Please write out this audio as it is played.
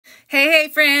Hey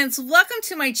friends, welcome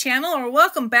to my channel or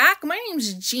welcome back. My name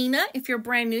is Gena. If you're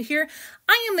brand new here,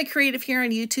 I am the creative here on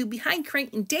YouTube behind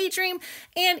Create and Daydream.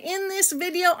 And in this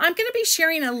video, I'm going to be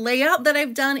sharing a layout that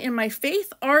I've done in my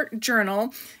faith art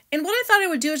journal. And what I thought I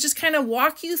would do is just kind of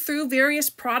walk you through various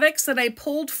products that I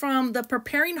pulled from the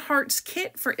Preparing Hearts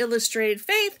kit for Illustrated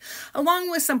Faith,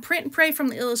 along with some print and pray from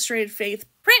the Illustrated Faith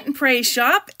print and pray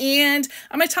shop. And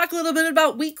I'm going to talk a little bit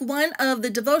about week 1 of the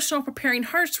Devotional Preparing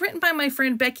Hearts written by my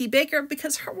friend Becky Baker,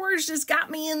 because her words just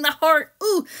got me in the heart.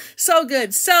 Ooh, so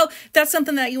good. So that's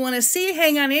something that you want to see.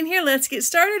 Hang on in here. Let's get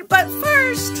started. But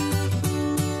first,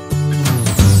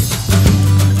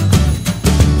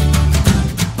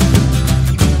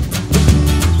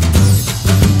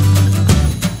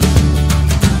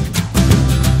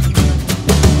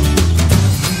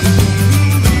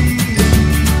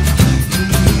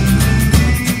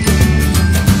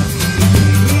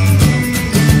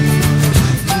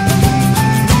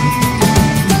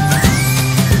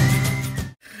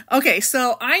 okay,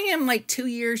 so I am like 2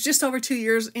 years, just over 2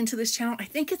 years into this channel. I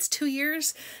think it's 2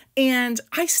 years, and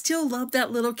I still love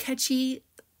that little catchy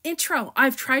intro.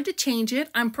 I've tried to change it.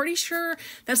 I'm pretty sure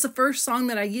that's the first song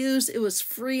that I used. It was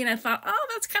free, and I thought, oh,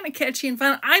 that's kind of catchy and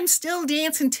fun. I'm still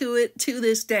dancing to it to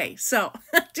this day. So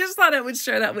just thought I would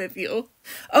share that with you.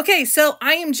 Okay, so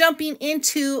I am jumping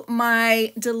into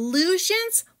my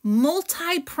Delusions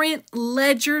multi-print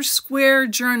ledger square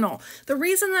journal. The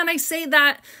reason that I say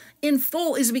that in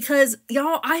full is because,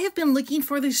 y'all, I have been looking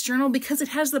for this journal because it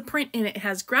has the print in it. It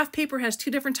has graph paper, has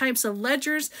 2 different types of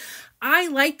ledgers. I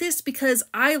like this because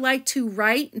I like to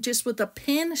write just with a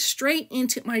pen straight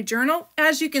into my journal.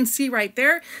 As you can see right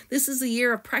there, this is a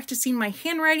year of practicing my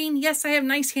handwriting. Yes, I have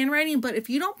nice handwriting, but if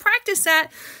you don't practice that,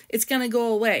 it's going to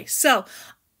go away. So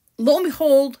lo and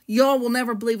behold, y'all will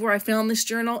never believe where I found this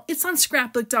journal. It's on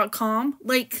scrapbook.com.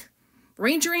 Like,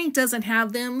 Ranger Ink doesn't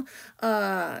have them,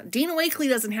 Dina Wakley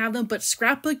doesn't have them, but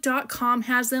scrapbook.com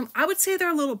has them. I would say they're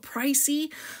a little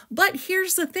pricey, but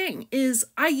here's the thing, is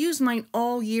I use mine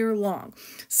all year long.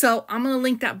 So I'm going to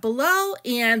link that below,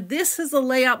 and this is the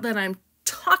layout that I'm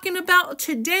talking about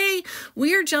today.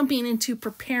 We are jumping into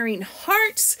Preparing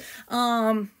Hearts.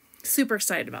 Super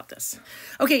excited about this.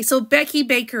 Okay, so Becky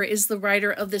Baker is the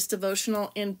writer of this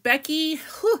devotional, and Becky,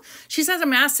 she's had a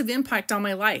massive impact on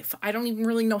my life. I don't even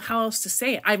really know how else to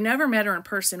say it. I've never met her in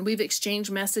person. We've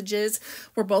exchanged messages.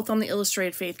 We're both on the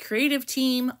Illustrated Faith creative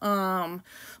team,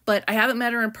 but I haven't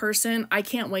met her in person. I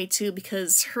can't wait to,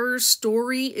 because her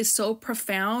story is so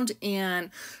profound,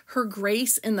 and her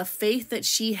grace and the faith that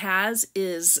she has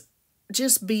is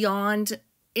just beyond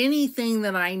anything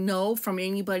that I know from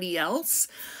anybody else.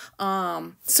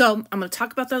 So I'm going to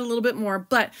talk about that a little bit more,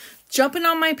 but jumping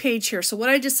on my page here. So what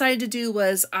I decided to do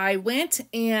was I went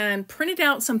and printed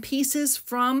out some pieces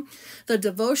from the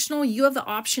devotional. You have the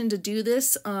option to do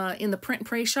this in the print and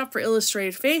pray shop for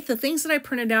Illustrated Faith. The things that I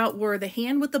printed out were the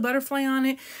hand with the butterfly on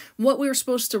it, what we were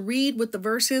supposed to read with the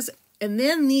verses, and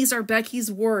then these are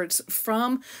Becky's words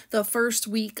from the first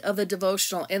week of the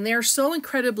devotional, and they're so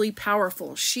incredibly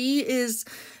powerful. She is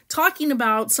talking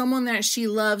about someone that she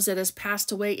loves that has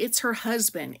passed away. It's her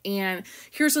husband. And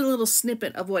here's a little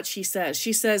snippet of what she says.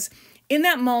 She says, "In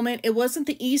that moment, it wasn't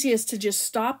the easiest to just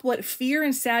stop what fear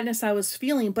and sadness I was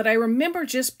feeling, but I remember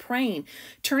just praying.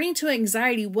 Turning to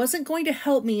anxiety wasn't going to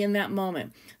help me in that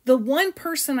moment. The one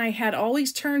person I had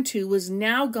always turned to was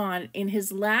now gone, and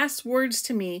his last words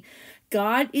to me,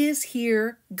 God is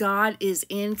here, God is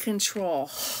in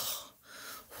control."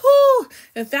 Whew,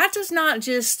 if that does not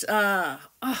just, oh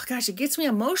gosh, it gets me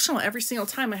emotional every single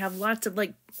time. I have lots of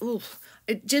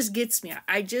it just gets me.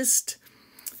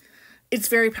 It's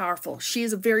very powerful. She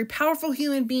is a very powerful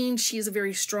human being. She is a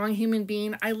very strong human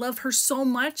being. I love her so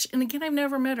much. And again, I've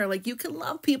never met her. Like, you can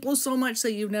love people so much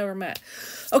that you've never met.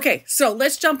 Okay, so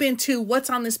let's jump into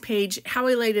what's on this page, how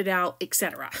I laid it out,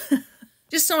 etc.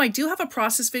 Just so I do have a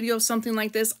process video of something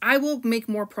like this. I will make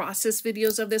more process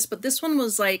videos of this, but this one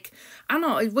was like, I don't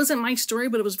know, it wasn't my story,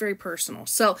 but it was very personal.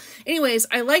 So anyways,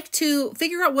 I like to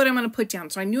figure out what I'm going to put down.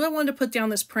 So I knew I wanted to put down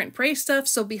this print and pray stuff.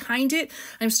 So behind it,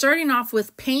 I'm starting off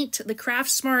with paint, the Craft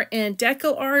Smart, and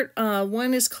Deco Art.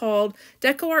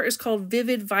 Deco Art is called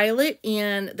Vivid Violet,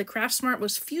 and the Craft Smart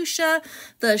was Fuchsia.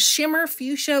 The Shimmer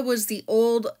Fuchsia was the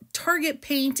old Target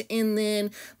paint, and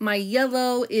then my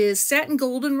yellow is Satin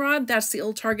Goldenrod. That's the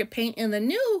old Target paint, and the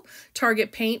new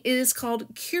Target paint is called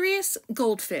Curious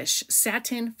Goldfish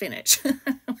Satin Finish.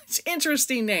 Which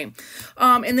interesting name.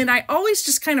 And then I always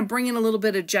just kind of bring in a little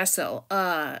bit of gesso.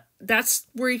 that's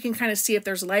where you can kind of see if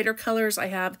there's lighter colors. I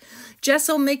have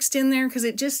gesso mixed in there because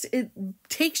it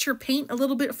takes your paint a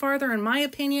little bit farther, in my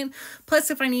opinion. Plus,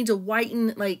 if I need to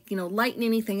whiten, like, lighten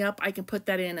anything up, I can put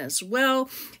that in as well.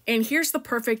 And here's the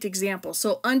perfect example.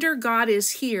 So under God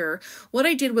is Here, what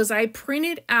I did was I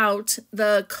printed out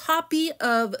the copy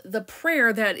of the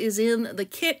prayer that is in the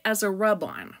kit as a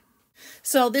rub-on.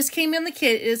 So this came in the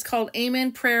kit. It is called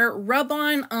Amen Prayer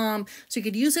Rub-On. So you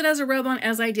could use it as a rub-on,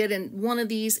 as I did in one of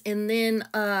these, and then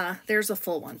there's a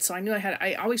full one. So I knew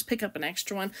I always pick up an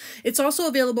extra one. It's also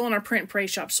available in our print and pray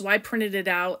shop. So I printed it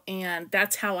out, and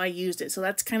that's how I used it. So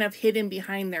that's kind of hidden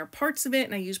behind there, parts of it,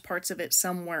 and I use parts of it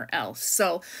somewhere else.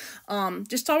 So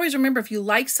just always remember, if you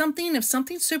like something, if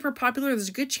something's super popular, there's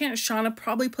a good chance Shauna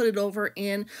probably put it over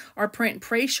in our print and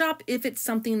pray shop if it's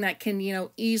something that can,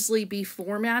 easily be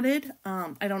formatted.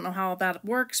 I don't know how that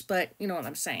works, but you know what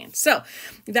I'm saying. So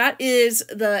that is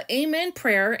the Amen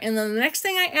prayer. And then the next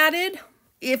thing I added,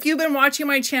 if you've been watching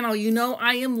my channel, you know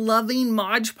I am loving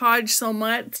Mod Podge so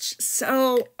much.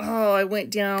 So, I went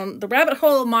down the rabbit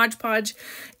hole of Mod Podge,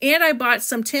 and I bought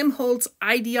some Tim Holtz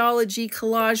Ideology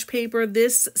collage paper.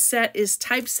 This set is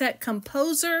Typeset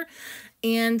Composer.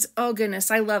 And oh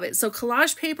goodness, I love it. So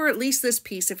collage paper, at least this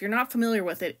piece, if you're not familiar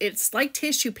with it, it's like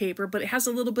tissue paper, but it has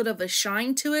a little bit of a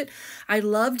shine to it. I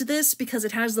loved this because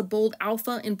it has the bold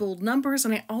alpha and bold numbers,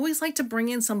 and I always like to bring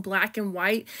in some black and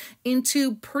white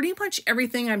into pretty much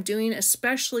everything I'm doing,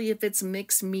 especially if it's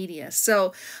mixed media.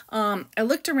 So I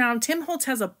looked around. Tim Holtz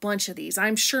has a bunch of these.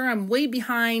 I'm sure I'm way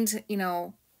behind,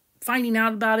 finding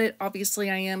out about it.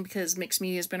 Obviously I am, because mixed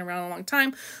media has been around a long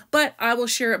time, but I will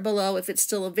share it below if it's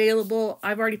still available.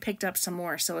 I've already picked up some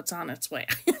more, so it's on its way.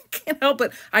 I can't help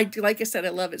it. Like I said, I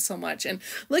love it so much. And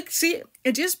look, see,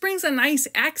 it just brings a nice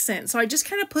accent. So I just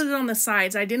kind of put it on the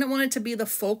sides. I didn't want it to be the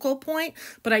focal point,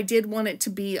 but I did want it to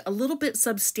be a little bit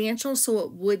substantial so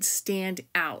it would stand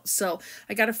out. So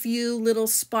I got a few little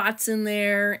spots in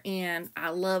there, and I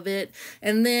love it.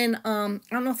 And then, I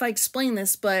don't know if I explained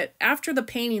this, but after the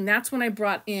painting, that's when I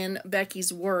brought in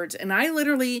Becky's words, and I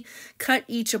literally cut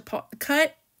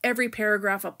every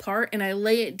paragraph apart, and I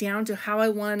lay it down to how I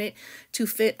want it to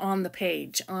fit on the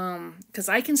page, because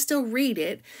I can still read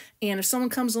it, and if someone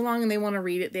comes along and they want to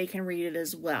read it, they can read it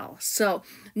as well. So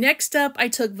next up, I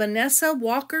took Vanessa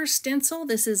Walker stencil.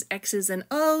 This is X's and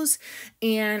O's,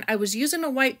 and I was using a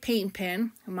white paint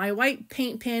pen. My white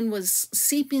paint pen was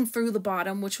seeping through the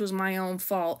bottom, which was my own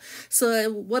fault.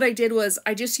 So what I did was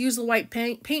I just used the white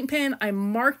paint pen, I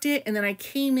marked it, and then I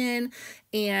came in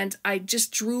and I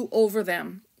just drew over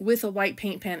them with a white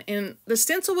paint pen. And the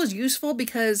stencil was useful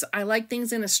because I like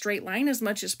things in a straight line as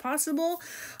much as possible.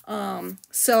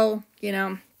 So,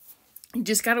 you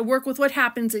just got to work with what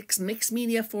happens. It's mixed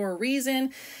media for a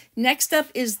reason. Next up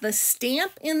is the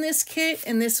stamp in this kit,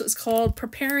 and this was called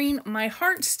Preparing My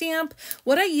Heart stamp.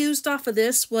 What I used off of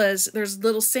this was, there's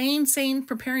little saying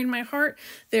preparing my heart.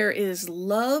 There is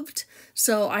loved.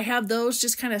 So I have those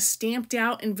just kind of stamped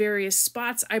out in various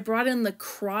spots. I brought in the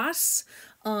cross.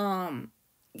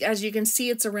 As you can see,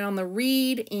 it's around the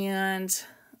reed and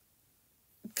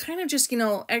kind of just,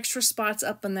 extra spots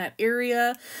up in that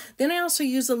area. Then I also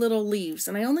use the little leaves,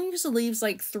 and I only use the leaves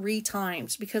like 3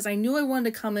 times because I knew I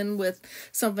wanted to come in with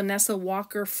some Vanessa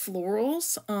Walker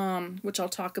florals, which I'll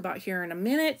talk about here in a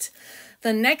minute.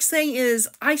 The next thing is,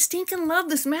 I stinking love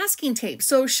this masking tape.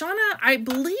 So Shauna, I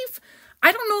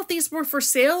don't know if these were for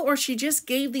sale or she just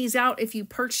gave these out if you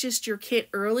purchased your kit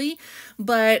early,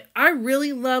 but I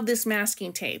really love this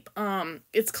masking tape.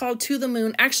 It's called To the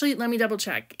Moon. Actually, let me double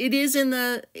check. It's in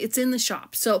the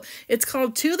shop. So it's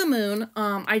called To the Moon.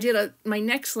 I did my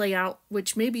next layout,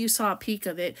 which maybe you saw a peek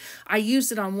of it. I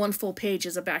used it on one full page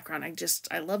as a background.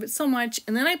 I love it so much.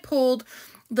 And then I pulled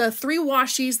the 3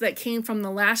 washies that came from the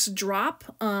last drop.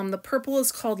 The purple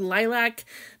is called Lilac.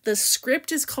 The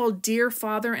script is called Dear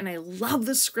Father, and I love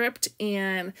the script.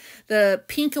 And the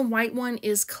pink and white one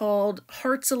is called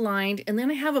Hearts Aligned. And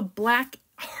then I have a black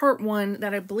heart one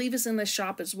that I believe is in the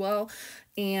shop as well.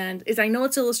 And I know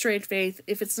it's Illustrated Faith.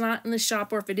 If it's not in the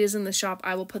shop, or if it is in the shop,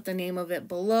 I will put the name of it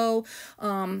below.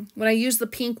 When I used the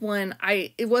pink one,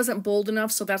 it wasn't bold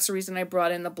enough, so that's the reason I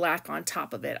brought in the black on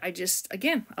top of it.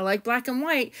 Again, I like black and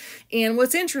white. And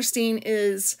what's interesting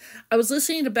is I was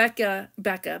listening to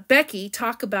Becky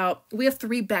talk about, we have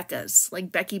 3 Beccas,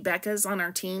 like Becca's on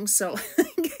our team, so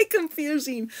get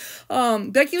confusing.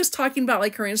 Becky was talking about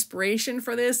like her inspiration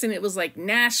for this, and it was like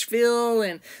Nashville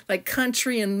and like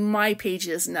country, and my page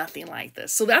page is nothing like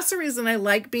this. So that's the reason I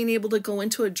like being able to go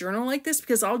into a journal like this,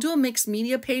 because I'll do a mixed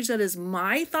media page that is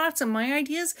my thoughts and my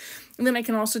ideas. And then I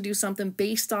can also do something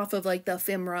based off of like the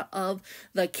ephemera of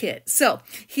the kit. So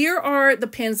here are the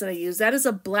pens that I use. That is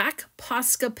a black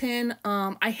Posca pen.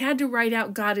 I had to write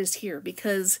out God is here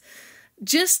because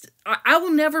I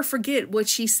will never forget what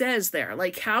she says there.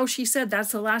 Like how she said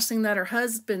that's the last thing that her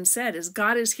husband said is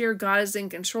God is here, God is in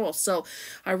control. So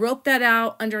I wrote that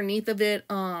out underneath of it.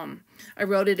 I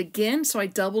wrote it again, so I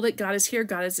doubled it. God is here,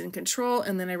 God is in control.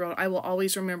 And then I wrote, I will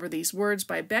always remember these words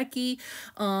by Becky.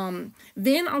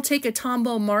 Then I'll take a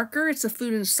Tombow marker. It's a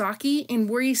Food and Sake. And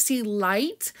where you see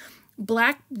light,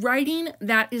 black writing,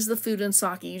 that is the Food and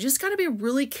Sake. You just got to be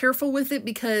really careful with it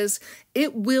because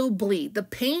it will bleed. The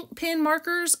paint pen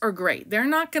markers are great. They're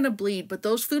not going to bleed, but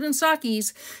those Food and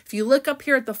Sakes, if you look up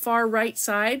here at the far right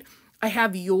side, I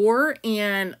have your,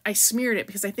 and I smeared it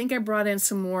because I think I brought in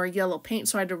some more yellow paint,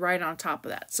 so I had to write on top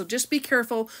of that. So just be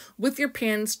careful with your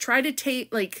pens. Try to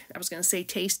taste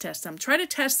test them. Try to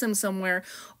test them somewhere,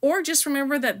 or just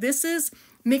remember that this is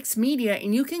mixed media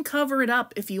and you can cover it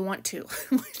up if you want to,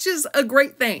 which is a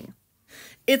great thing.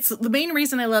 It's the main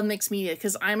reason I love mixed media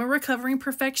because I'm a recovering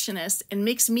perfectionist and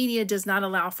mixed media does not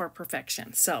allow for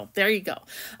perfection. So there you go.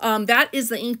 That is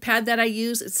the ink pad that I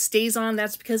use. It stays on.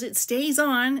 That's because it stays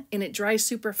on and it dries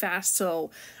super fast. So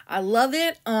I love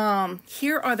it.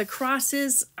 Here are the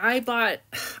crosses. I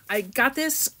got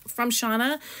this from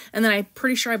Shauna, and then I'm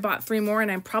pretty sure I bought 3 more, and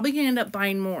I'm probably gonna end up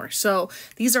buying more. So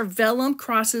these are vellum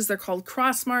crosses. They're called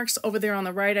cross marks. Over there on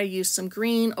the right, I used some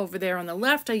green. Over there on the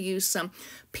left, I used some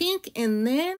pink. And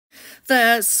then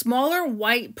the smaller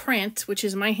white print, which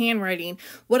is my handwriting,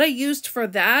 what I used for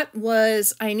that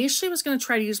was, I initially was going to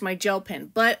try to use my gel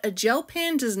pen, but a gel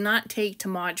pen does not take to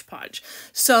Mod Podge.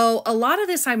 So a lot of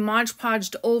this I Mod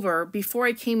Podged over before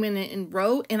I came in and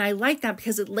wrote, and I like that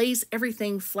because it lays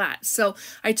everything flat. So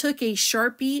I took a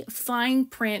Sharpie fine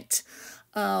print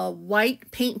white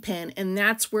paint pen, and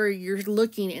that's where you're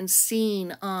looking and seeing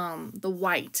the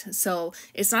white. So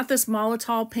it's not this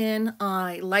Molotow pen.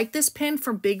 I like this pen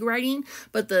for big writing,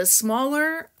 but the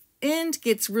smaller end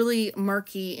gets really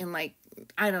murky and like,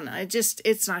 I don't know,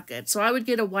 it's not good. So I would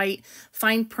get a white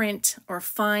fine print or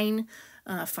fine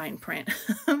print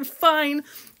fine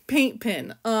paint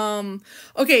pen.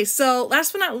 Okay, so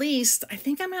last but not least, I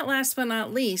think I'm at last but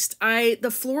not least, the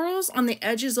florals on the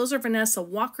edges, those are Vanessa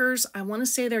Walker's. I want to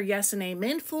say they're Yes and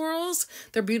Amen Florals.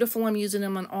 They're beautiful. I'm using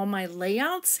them on all my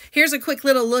layouts. Here's a quick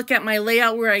little look at my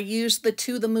layout where I used the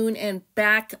To the Moon and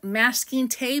Back masking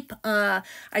tape. I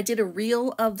did a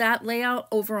reel of that layout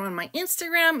over on my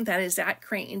Instagram. That is at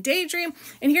Crank and Daydream.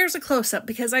 And here's a close-up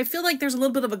because I feel like there's a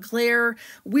little bit of a glare,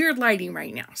 weird lighting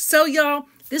right now. So y'all,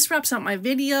 this wraps up my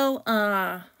video.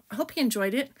 I hope you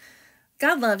enjoyed it.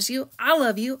 God loves you. I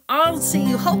love you. I'll see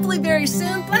you hopefully very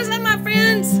soon. Bless up, my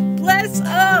friends. Bless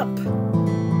up.